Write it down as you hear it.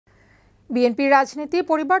BNP রাজনীতি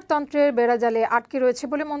পরিবারতন্ত্রের বেড়াজালে আটকে রয়েছে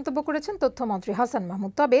বলে মন্তব্য করেছেন তথ্যমন্ত্রী হাসান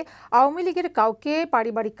মাহমুদ। তবে আওয়ামী লীগের কাউকে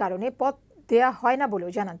পারিবারিক কারণে পদ দেয়া হয় না বলেও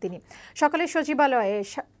জানান তিনি। সকালে সচিবালয়ে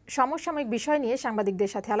সমসাময়িক বিষয় নিয়ে সাংবাদিকদের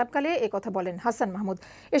সাথে আলাপকালে একথা বলেন হাসান মাহমুদ।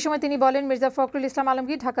 এ সময় তিনি বলেন, মির্জা ফখরুল ইসলাম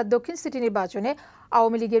আলমগীর ঢাকার দক্ষিণ সিটি নির্বাচনে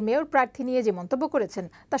আওয়ামী লীগের মেয়র প্রার্থী নিয়ে যে মন্তব্য করেছেন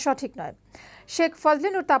তা সঠিক নয়। শেখ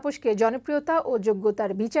ফজলেনুর তাপসকে জনপ্রিয়তা ও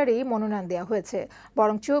যোগ্যতার বিচারেই মনোনয়ন দেওয়া হয়েছে,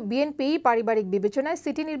 বরঞ্চ বিএনপি পারিবারিক বিবেচনায়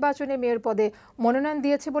সিটি নির্বাচনে মেয়র পদে মনোনয়ন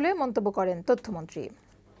দিয়েছে বলে মন্তব্য করেন তথ্যমন্ত্রী।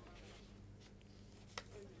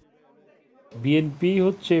 বিএনপি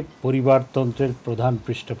হচ্ছে পরিবারতন্ত্রের প্রধান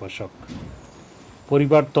পৃষ্ঠপোষক।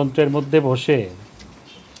 পরিবারতন্ত্রের মধ্যে বসে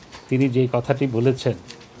তিনি যে কথাটি বলেছেন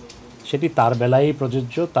সেটি তার বেলায়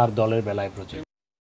প্রযোজ্য, তার দলের বেলায় প্রযোজ্য।